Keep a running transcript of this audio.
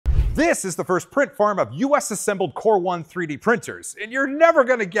This is the first print farm of US assembled Core One 3D printers, and you're never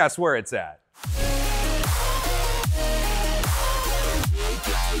gonna guess where it's at.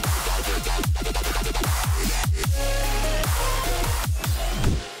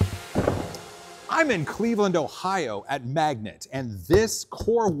 I'm in Cleveland, Ohio at Magnet, and this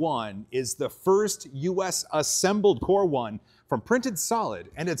Core One is the first US assembled Core One from printed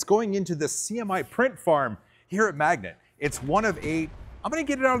solid, and it's going into the CMI Print Farm here at Magnet. It's one of 8. I'm gonna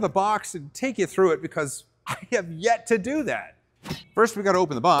get it out of the box and take you through it because I have yet to do that. First, we gotta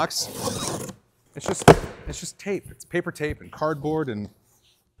open the box. It's just tape. It's paper tape and cardboard and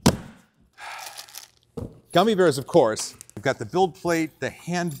gummy bears, of course. We've got the build plate, the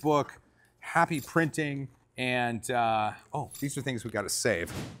handbook, happy printing, and oh, these are things we gotta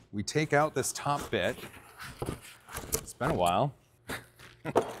save. We take out this top bit. It's been a while.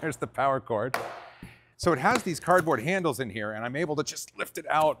 There's the power cord. So it has these cardboard handles in here, and I'm able to just lift it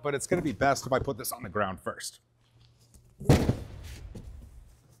out, but it's gonna be best if I put this on the ground first.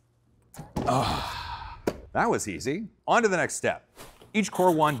 Oh, that was easy. On to the next step. Each Core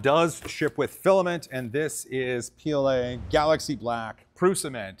One does ship with filament, and this is PLA Galaxy Black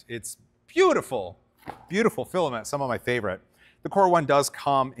Prusa Mint. It's beautiful, beautiful filament, some of my favorite. The Core One does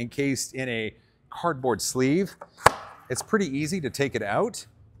come encased in a cardboard sleeve. It's pretty easy to take it out.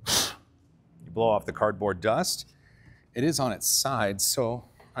 You blow off the cardboard dust. It is on its side, so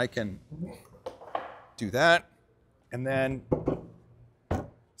I can do that and then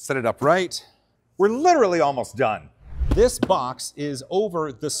set it up right. We're literally almost done. This box is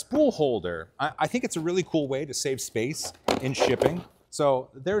over the spool holder. I think it's a really cool way to save space in shipping. So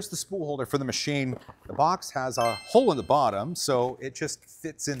there's the spool holder for the machine. The box has a hole in the bottom, so it just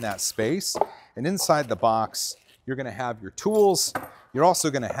fits in that space. And inside the box, you're gonna have your tools. You're also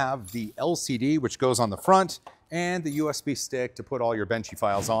gonna have the LCD, which goes on the front, and the USB stick to put all your Benchy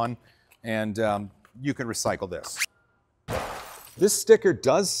files on. And you can recycle this. This sticker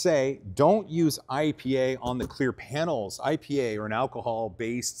does say, don't use IPA on the clear panels. IPA, or an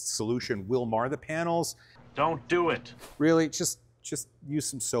alcohol-based solution, will mar the panels. Don't do it. Really, just use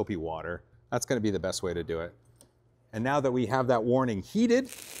some soapy water. That's gonna be the best way to do it. And now that we have that warning heeded,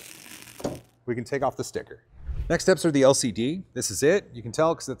 we can take off the sticker. Next steps are the LCD. This is it. You can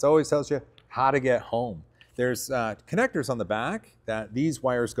tell because it always tells you how to get home. There's connectors on the back that these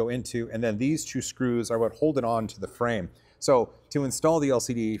wires go into, and then these 2 screws are what hold it on to the frame. So to install the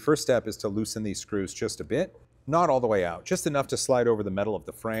LCD, first step is to loosen these screws just a bit, not all the way out, just enough to slide over the metal of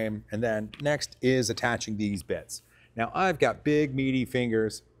the frame. And then next is attaching these bits. Now I've got big meaty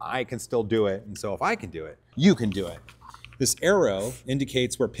fingers, I can still do it. And so if I can do it, you can do it. This arrow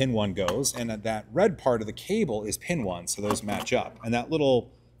indicates where pin 1 goes, and that red part of the cable is pin 1, so those match up. And that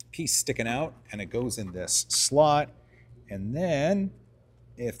little piece sticking out, and it goes in this slot. And then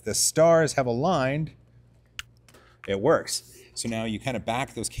if the stars have aligned, it works. So now you kind of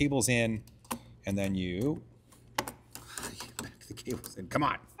back those cables in, and then you back the cables in. Come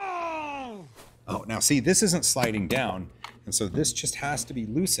on. Oh, now see, this isn't sliding down, and so this just has to be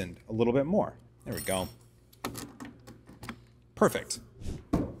loosened a little bit more. There we go. Perfect.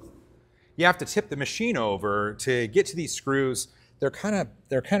 You have to tip the machine over to get to these screws. They're kind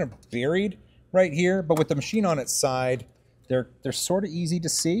of buried right here, but with the machine on its side, they're sort of easy to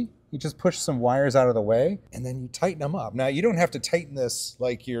see. You just push some wires out of the way, and then you tighten them up. Now, you don't have to tighten this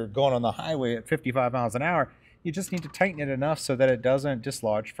like you're going on the highway at 55 miles an hour. You just need to tighten it enough so that it doesn't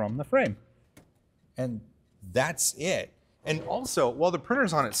dislodge from the frame. And that's it. And also, while the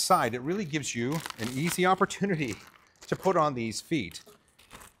printer's on its side, it really gives you an easy opportunity to put on these feet.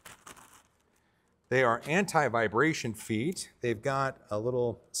 They are anti-vibration feet. They've got a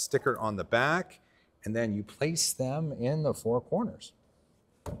little sticker on the back, and then you place them in the 4 corners.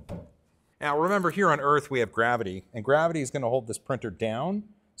 Now remember, here on Earth we have gravity, and gravity is going to hold this printer down,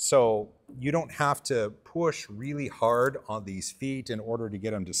 so you don't have to push really hard on these feet in order to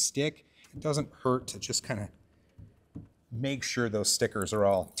get them to stick. It doesn't hurt to just kind of make sure those stickers are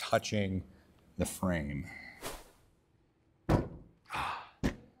all touching the frame.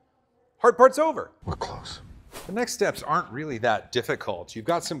 Hard part's over. We're close. The next steps aren't really that difficult. You've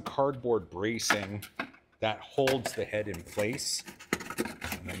got some cardboard bracing that holds the head in place.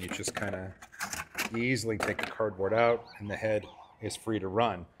 And then you just kind of easily take the cardboard out, and the head is free to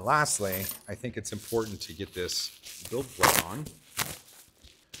run. Lastly, I think it's important to get this build plate on.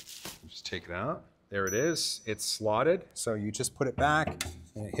 Just take it out. There it is. It's slotted. So you just put it back,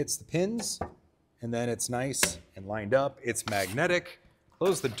 and it hits the pins, and then it's nice and lined up. It's magnetic.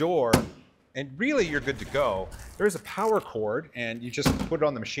 Close the door, and really you're good to go. There's a power cord, and you just put it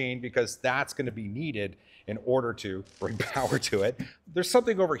on the machine because that's going to be needed in order to bring power to it. There's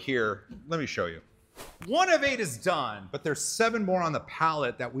something over here. Let me show you. 1 of 8 is done, but there's 7 more on the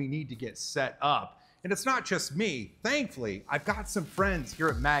pallet that we need to get set up. And it's not just me. Thankfully, I've got some friends here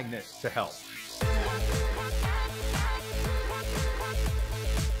at Magnet to help.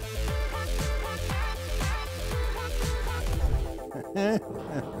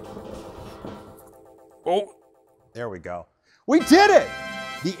 Oh, there we go. We did it!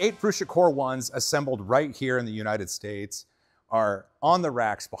 The 8 Prusa CORE Ones assembled right here in the United States are on the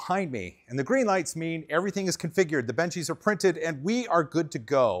racks behind me. And the green lights mean everything is configured, the benchies are printed, and we are good to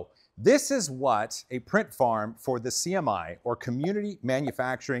go. This is what a print farm for the CMI, or Community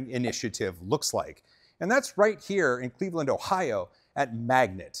Manufacturing Initiative, looks like. And that's right here in Cleveland, Ohio at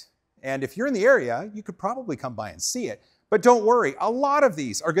Magnet. And if you're in the area, you could probably come by and see it. But don't worry, a lot of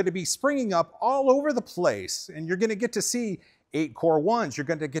these are going to be springing up all over the place, and you're going to get to see 8 CORE Ones. You're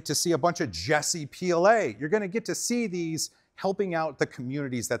going to get to see a bunch of Jesse PLA. You're going to get to see these helping out the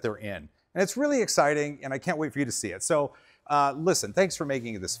communities that they're in. And it's really exciting, and I can't wait for you to see it. So listen, thanks for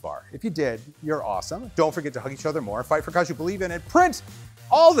making it this far. If you did, you're awesome. Don't forget to hug each other more, fight for cause you believe in, and print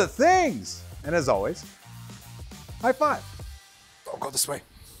all the things. And as always, high five. Don't go this way.